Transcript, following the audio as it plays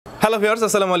Hello viewers,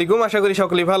 আসসালামু আলাইকুম। আশা করি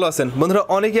সকলেই ভালো আছেন। বন্ধুরা,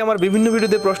 অনেকেই আমার বিভিন্ন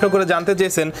ভিডিওতে প্রশ্ন করে জানতে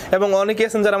চেয়েছেন এবং অনেকেই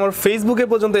আছেন যারা আমার ফেসবুকে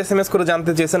পর্যন্ত এসএমএস করে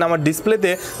জানতে চেয়েছেন আমার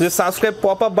ডিসপ্লেতে যে সাবস্ক্রাইব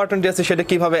পপআপ বাটনটি আছে সেটা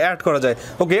কিভাবে অ্যাড করা যায়।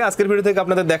 ওকে, আজকের ভিডিও থেকে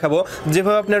আপনাদের দেখাবো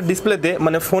যেভাবে আপনার ডিসপ্লেতে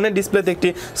মানে ফোনের ডিসপ্লেতে একটি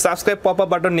সাবস্ক্রাইব পপআপ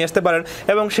বাটন নিয়ে আসতে পারেন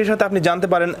এবং সেই সাথে আপনি জানতে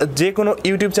পারেন যে কোনো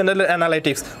ইউটিউব চ্যানেলের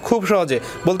অ্যানালাইটিক্স খুব সহজে।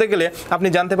 বলতে গেলে আপনি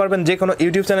জানতে পারবেন যে কোনো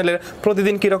ইউটিউব চ্যানেলের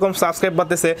প্রতিদিন কীরকম সাবস্ক্রাইব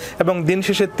বাড়তেছে এবং দিন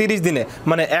শেষে 30 দিনে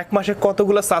মানে এক মাসে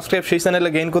কতগুলো সাবস্ক্রাইব সেই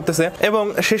চ্যানেলে গেইন করতেছে এবং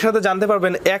সেই সাথে জানতে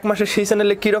পারবেন এক মাসে সেই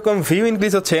চ্যানেলে কীরকম ভিউ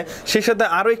ইনক্রিজ হচ্ছে। সেই সাথে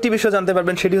আরও একটি বিষয় জানতে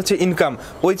পারবেন, সেটি হচ্ছে ইনকাম।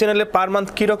 ওই চ্যানেলে পার মান্থ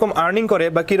কীরকম আর্নিং করে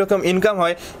বা কীরকম ইনকাম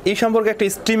হয় এই সম্পর্কে একটা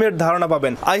স্ট্রিমের ধারণা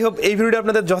পাবেন। আই হোপ এই ভিডিওটি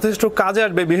আপনাদের যথেষ্ট কাজে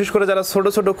আসবে, বিশেষ করে যারা ছোট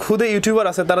ছোট ক্ষুদে ইউটিউবার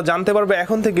আছে তারা জানতে পারবে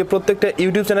এখন থেকে প্রত্যেকটা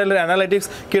ইউটিউব চ্যানেলের অ্যানালাইটিক্স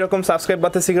কীরকম সাবস্ক্রাইব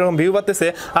বাড়তেছে, কীরকম ভিউ বাড়তেছে।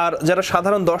 আর যারা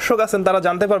সাধারণ দর্শক আছেন তারা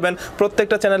জানতে পারবেন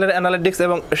প্রত্যেকটা চ্যানেলের অ্যানালাইটিক্স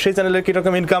এবং সেই চ্যানেলের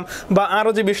কীরকম ইনকাম বা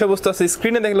আরও যে বিষয়বস্তু আছে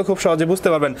স্ক্রিনে দেখলে খুব সহজে বুঝতে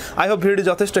পারবেন। আই হোপ ভিডিওটি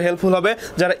যথেষ্ট হেল্পফুল হবে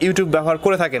যারা ইউটিউব ব্যবহার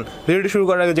করে থাকেন। ভিডিওটি শুরু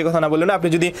করার আগে যে কথা না বললেন, আপনি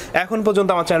যদি এখন পর্যন্ত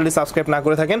আমার চ্যানেলটি সাবস্ক্রাইব না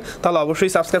করে থাকেন তাহলে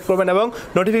অবশ্যই সাবস্ক্রাইব করবেন এবং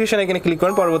নোটিফিকেশন এখানে ক্লিক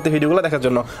করেন পরবর্তী ভিডিওগুলো দেখার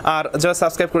জন্য। আর যারা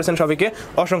সাবস্ক্রাইব করেছেন সবাইকে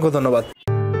অসংখ্য ধন্যবাদ।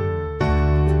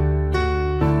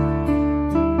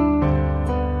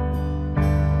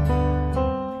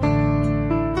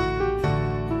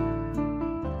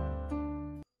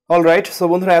 অলরাইট, সো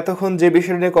বন্ধুরা, এতক্ষণ যে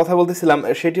বিষয়টি নিয়ে কথা বলতেছিলাম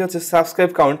সেটি হচ্ছে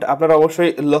সাবস্ক্রাইব কাউন্ট। আপনারা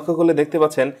অবশ্যই লক্ষ্য করলে দেখতে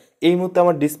পাচ্ছেন এই মুহূর্তে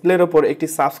আমার ডিসপ্লের ওপর একটি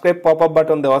সাবস্ক্রাইব পপআপ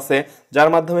বাটন দেওয়া আছে, যার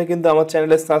মাধ্যমে কিন্তু আমার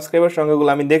চ্যানেলের সাবস্ক্রাইবার সংখ্যাগুলো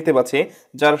আমি দেখতে পাচ্ছি,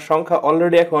 যার সংখ্যা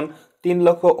অলরেডি এখন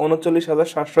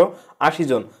 3,39,780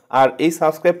 জন। আর এই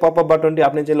সাবস্ক্রাইব পপআপ বাটনটি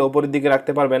আপনি চাইলে ওপরের দিকে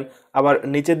রাখতে পারবেন, আবার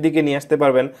নিচের দিকে নিয়ে আসতে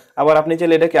পারবেন, আবার আপনি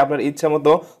চাইলে এটাকে আপনার ইচ্ছা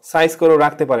মতো সাইজ করেও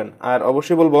রাখতে পারেন। আর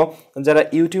অবশ্যই বলবো যারা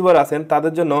ইউটিউবার আছেন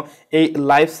তাদের জন্য এই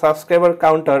লাইভ সাবস্ক্রাইবার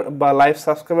কাউন্টার বা লাইভ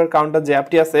সাবস্ক্রাইবার কাউন্টার যে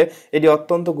অ্যাপটি আছে এটি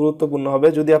অত্যন্ত গুরুত্বপূর্ণ হবে।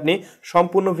 যদি আপনি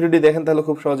সম্পূর্ণ ভিডিওটি দেখেন তাহলে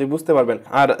খুব সহজেই বুঝতে পারবেন।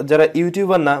 আর যারা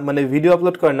ইউটিউবার না মানে ভিডিও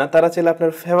আপলোড করেন না তারা চাইলে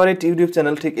আপনার ফেভারিট ইউটিউব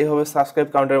চ্যানেল ঠিক এভাবে সাবস্ক্রাইব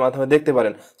কাউন্টারের মাধ্যমে দেখতে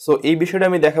পারেন। সো এই বিষয়টা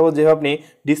আমি দেখাবো যে আপনি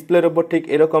ডিসপ্লের উপর ঠিক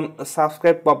এরকম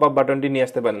সাবস্ক্রাইব পপআপ বাটনটি নিয়ে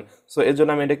আসতে পারেন। সো এর জন্য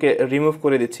আমি এটাকে রিমুভ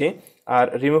করে দিচ্ছি। আর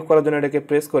রিমুভ করার জন্য এটাকে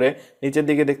প্রেস করে নিচের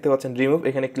দিকে দেখতে পাচ্ছেন রিমুভ,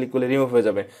 এখানে ক্লিক করলে রিমুভ হয়ে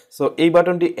যাবে। সো এই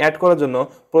বাটনটি অ্যাড করার জন্য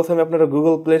প্রথমে আপনারা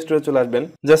গুগল প্লে স্টোরে চলে আসবেন।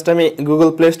 জাস্ট আমি গুগল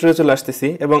প্লে স্টোরে চলে আসতেছি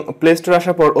এবং প্লে স্টোরে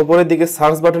আসার পর ওপরের দিকে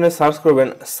সার্চ বাটনে সার্চ করবেন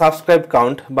সাবস্ক্রাইব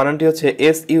কাউন্ট, বানানটি হচ্ছে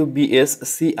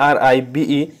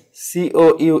SUBSCRIBE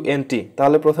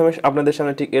তাহলে প্রথমে আপনাদের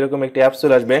সামনে ঠিক এরকম একটি অ্যাপ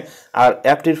চলে আসবে। আর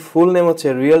অ্যাপটির ফুল নেম হচ্ছে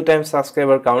real time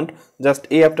subscriber count. Just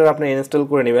এই অ্যাপটা আপনি ইনস্টল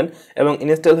করে নেবেন এবং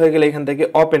ইনস্টল হয়ে গেলে এখান থেকে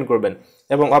ওপেন করবেন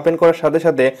এবং ওপেন করার সাথে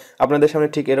সাথে আপনাদের সামনে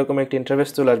ঠিক এরকম একটি ইন্টারফেস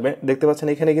চলে আসবে। দেখতে পাচ্ছেন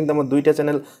এখানে কিন্তু আমার দুইটা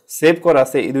চ্যানেল সেভ করা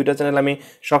আছে। এই দুইটা চ্যানেল আমি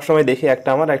সবসময় দেখি, একটা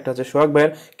আমার, একটা হচ্ছে সোহাগ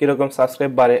ভাইয়ের। কীরকম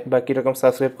সাবস্ক্রাইব বাড়ে বা কীরকম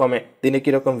সাবস্ক্রাইব কমে, দিনে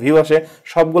কীরকম ভিউ আসে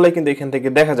সবগুলোই কিন্তু এখান থেকে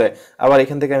দেখা যায়। আবার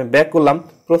এখান থেকে আমি ব্যাক করলাম,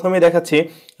 প্রথমেই দেখাচ্ছি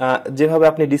যেভাবে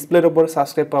আপনি ডিসপ্লের ওপর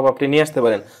সাবস্ক্রাইব পাব আপনি নিয়ে আসতে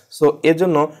পারেন। সো এর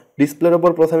জন্য ডিসপ্লের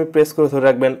ওপর প্রথমে প্রেস করে ধরে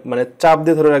রাখবেন, মানে চাপ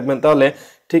দিয়ে ধরে রাখবেন, তাহলে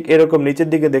ঠিক এরকম নিচের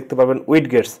দিকে দেখতে পাবেন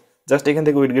উইডগেটস। জাস্ট এখান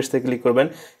থেকে উইডগেটসে ক্লিক করবেন।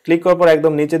 ক্লিক করার পর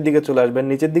একদম নিচের দিকে চলে আসবেন।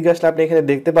 নিচের দিকে আসলে আপনি এখানে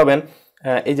দেখতে পাবেন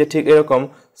এই যে ঠিক এরকম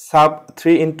সাব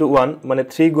 3x1 মানে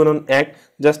 3x1।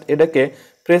 জাস্ট এটাকে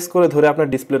প্রেস করে ধরে আপনার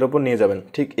ডিসপ্লের ওপর নিয়ে যাবেন,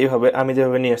 ঠিক এইভাবে আমি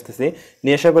যেভাবে নিয়ে আসতেছি।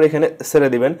 নিয়ে আসার পর এখানে ছেড়ে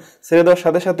দিবেন। ছেড়ে দেওয়ার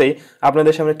সাথে সাথেই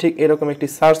আপনাদের সামনে ঠিক এরকম একটি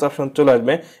সার্চ অপশন চলে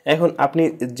আসবে। এখন আপনি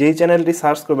যেই চ্যানেলটি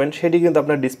সার্চ করবেন সেটি কিন্তু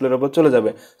আপনার ডিসপ্লের ওপর চলে যাবে।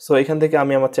 সো এখান থেকে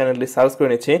আমি আমার চ্যানেলটি সার্চ করে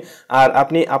নিচ্ছি। আর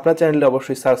আপনি আপনার চ্যানেলটি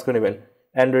অবশ্যই সার্চ করে নেবেন।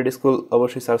 অ্যান্ড্রয়েড স্কুল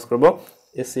অবশ্যই সার্চ করবো,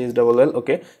 SCHLL।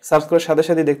 ওকে, সার্চ করার সাথে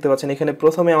সাথেই দেখতে পাচ্ছেন এখানে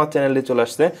প্রথমে আমার চ্যানেলটি চলে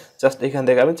আসছে। জাস্ট এখান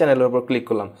থেকে আমি চ্যানেলের উপর ক্লিক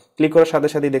করলাম। ক্লিক করার সাথে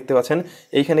সাথেই দেখতে পাচ্ছেন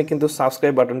এইখানে কিন্তু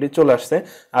সাবস্ক্রাইব বাটনটি চলে আসছে।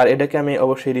 আর এটাকে আমি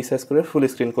অবশ্যই রিসাইজ করে ফুল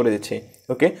স্ক্রিন করে দিচ্ছি।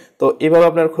 ওকে, তো এইভাবে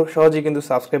আপনারা খুব সহজেই কিন্তু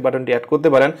সাবস্ক্রাইব বাটনটি অ্যাড করতে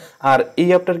পারেন। আর এই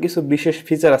অ্যাপটার কিছু বিশেষ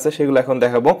ফিচার আছে সেগুলো এখন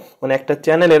দেখাবো। মানে একটা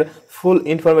চ্যানেলের ফুল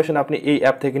ইনফরমেশন আপনি এই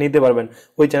অ্যাপ থেকে নিতে পারবেন।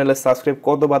 ওই চ্যানেলের সাবস্ক্রাইব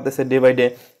কত বাড়তেছে ডে বাই ডে,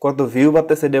 কত ভিউ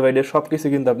বাড়তেছে ডে বাই ডে, সব কিছু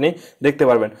কিন্তু আপনি দেখতে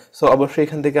পারবেন। সো অবশ্যই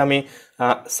এখান থেকে আমি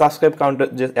সাবস্ক্রাইব কাউন্টার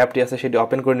যে অ্যাপটি আছে সেটি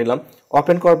ওপেন করে নিলাম।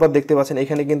 ওপেন করার পর দেখতে পাচ্ছেন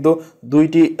এখানে কিন্তু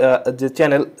দুইটি যে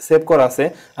চ্যানেল সেভ করা আছে।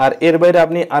 আর এর বাইরে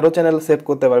আপনি আরও চ্যানেল সেভ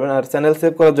করতে পারবেন। আর চ্যানেল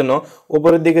সেভ করার জন্য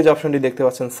উপরের দিকে যে অপশনটি দেখতে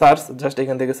পাচ্ছেন সার্চ, জাস্ট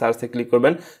এখান থেকে সার্চে ক্লিক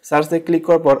করবেন। সার্চে ক্লিক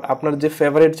করার পর আপনার যে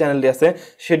ফেভারিট চ্যানেলটি আছে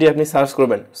সেটি আপনি সার্চ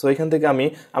করবেন। সো এখান থেকে আমি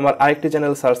আমার আরেকটি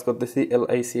চ্যানেল সার্চ করতেছি,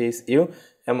 LICHU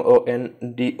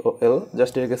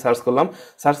জাস্ট এটাকে সার্চ করলাম।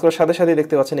 সার্চ করার সাথে সাথেই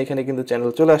দেখতে পাচ্ছেন এখানে কিন্তু চ্যানেল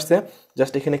চলে আসছে।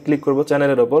 জাস্ট এখানে ক্লিক করব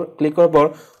চ্যানেলের ওপর। ক্লিক করার পর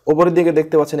উপরের দিকে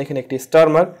দেখতে পাচ্ছেন এখানে একটি স্টার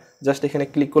মার্ক, জাস্ট এখানে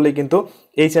ক্লিক করলেই কিন্তু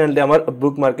এই চ্যানেলটি আমার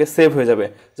বুকমার্কে সেভ হয়ে যাবে।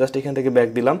 জাস্ট এখান থেকে ব্যাক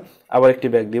দিলাম, আবার একটি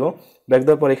ব্যাক দিব, ব্যাক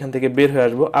দেওয়ার পর এখান থেকে বের হয়ে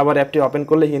আসবো, আবার অ্যাপটি ওপেন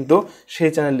করলে কিন্তু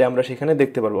সেই চ্যানেলটি আমরা সেখানে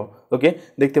দেখতে পারবো। ওকে,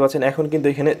 দেখতে পাচ্ছেন এখন কিন্তু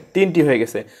এখানে 3টি হয়ে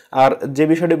গেছে। আর যে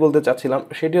বিষয়টি বলতে চাচ্ছিলাম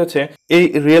সেটি হচ্ছে এই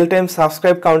রিয়েল টাইম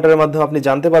সাবস্ক্রাইব কাউন্টারের মাধ্যমে আপনি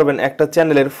জানতে পারবেন একটা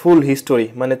চ্যানেলের ফুল হিস্টোরি,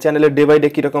 মানে চ্যানেলের ডে বাই ডে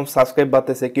কীরকম সাবস্ক্রাইব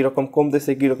বাড়তেছে, কীরকম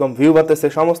কমতেছে, কীরকম ভিউ বাড়তেছে,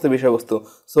 সমস্ত বিষয়বস্তু।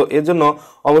 সো এর জন্য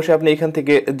অবশ্যই আপনি এখান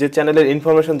থেকে যে চ্যানেলের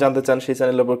ইনফরমেশন জানতে চান সেই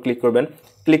চ্যানেলের উপর ক্লিক করবেন।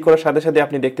 ক্লিক করার সাথে সাথে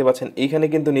আপনি দেখতে পাচ্ছেন এইখানে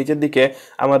কিন্তু নিচের দিকে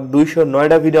আমার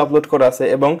 209টা ভিডিও আপলোড করা আছে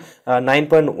এবং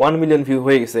 9.1 মিলিয়ন ভিউ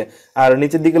হয়ে গেছে। আর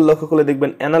নিচের দিকে লক্ষ্য করে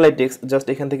দেখবেন অ্যানালাইটিক্স, জাস্ট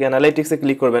এখান থেকে অ্যানালাইটিক্সে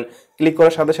ক্লিক করবেন। ক্লিক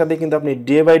করার সাথে সাথে কিন্তু আপনি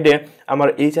ডে বাই ডে আমার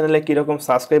এই চ্যানেলে কীরকম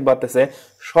সাবস্ক্রাইব বাড়তেছে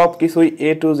সব কিছুই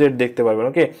A to Z দেখতে পারবেন।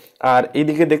 ওকে, আর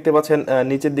এইদিকে দেখতে পাচ্ছেন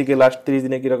নিচের দিকে লাস্ট 30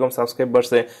 দিনে কীরকম সাবস্ক্রাইব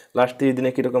বাড়ছে, লাস্ট 30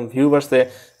 দিনে কীরকম ভিউ বাড়ছে,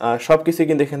 সব কিছুই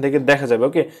কিন্তু এখান থেকে দেখা যাবে।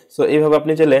 ওকে, সো এইভাবে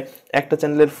আপনি চাইলে একটা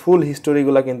চ্যানেলের ফুল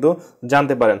হিস্টোরিগুলো কিন্তু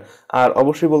জানতে পারেন। আর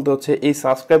অবশ্যই বলতে হচ্ছে এই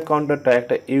সাবস্ক্রাইব কাউন্টারটা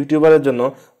একটা ইউটিউবারের জন্য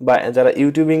বা যারা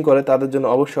ইউটিউবিং করে তাদের জন্য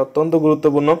অবশ্যই অত্যন্ত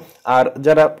গুরুত্বপূর্ণ। আর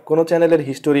যারা কোনো চ্যানেলের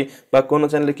হিস্টোরি বা কোনো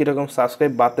চ্যানেলে কীরকম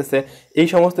সাবস্ক্রাইব বাড়তেছে এই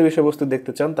সমস্ত বিষয়বস্তু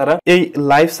দেখতে চান, তারা এই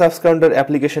লাইভ সাবস্ক্রাইব কাউন্টার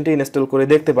অ্যাপ্লিকেশনটি ইনস্টল করে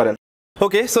দেখতে পারেন।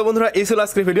 ওকে, সো বন্ধুরা এই ছিল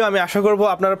আজকের ভিডিও। আমি আশা করবো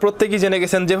আপনারা প্রত্যেকেই জেনে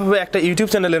গেছেন যেভাবে একটা ইউটিউব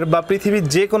চ্যানেলের বা পৃথিবীর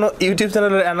যে কোনো ইউটিউব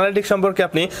চ্যানেলের অ্যানালিটিক্স সম্পর্কে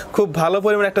আপনি খুব ভালো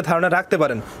পরিমাণে একটা ধারণা রাখতে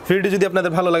পারেন। ভিডিওটি যদি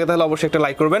আপনাদের ভালো লাগে তাহলে অবশ্যই একটা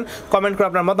লাইক করবেন, কমেন্ট করে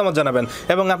আপনার মতামত জানাবেন,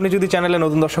 এবং আপনি যদি চ্যানেলে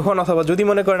নতুন দর্শক হন অথবা যদি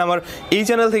মনে করেন আমার এই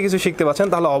চ্যানেল থেকে কিছু শিখতে পাচ্ছেন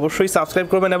তাহলে অবশ্যই সাবস্ক্রাইব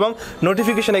করবেন এবং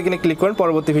নোটিফিকেশন এখানে ক্লিক করেন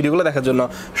পরবর্তী ভিডিওগুলো দেখার জন্য।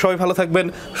 সবাই ভালো থাকবেন,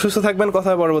 সুস্থ থাকবেন, কথা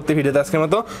হবে পরবর্তী ভিডিওতে। আজকের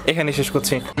মতো এখানেই শেষ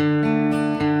করছি।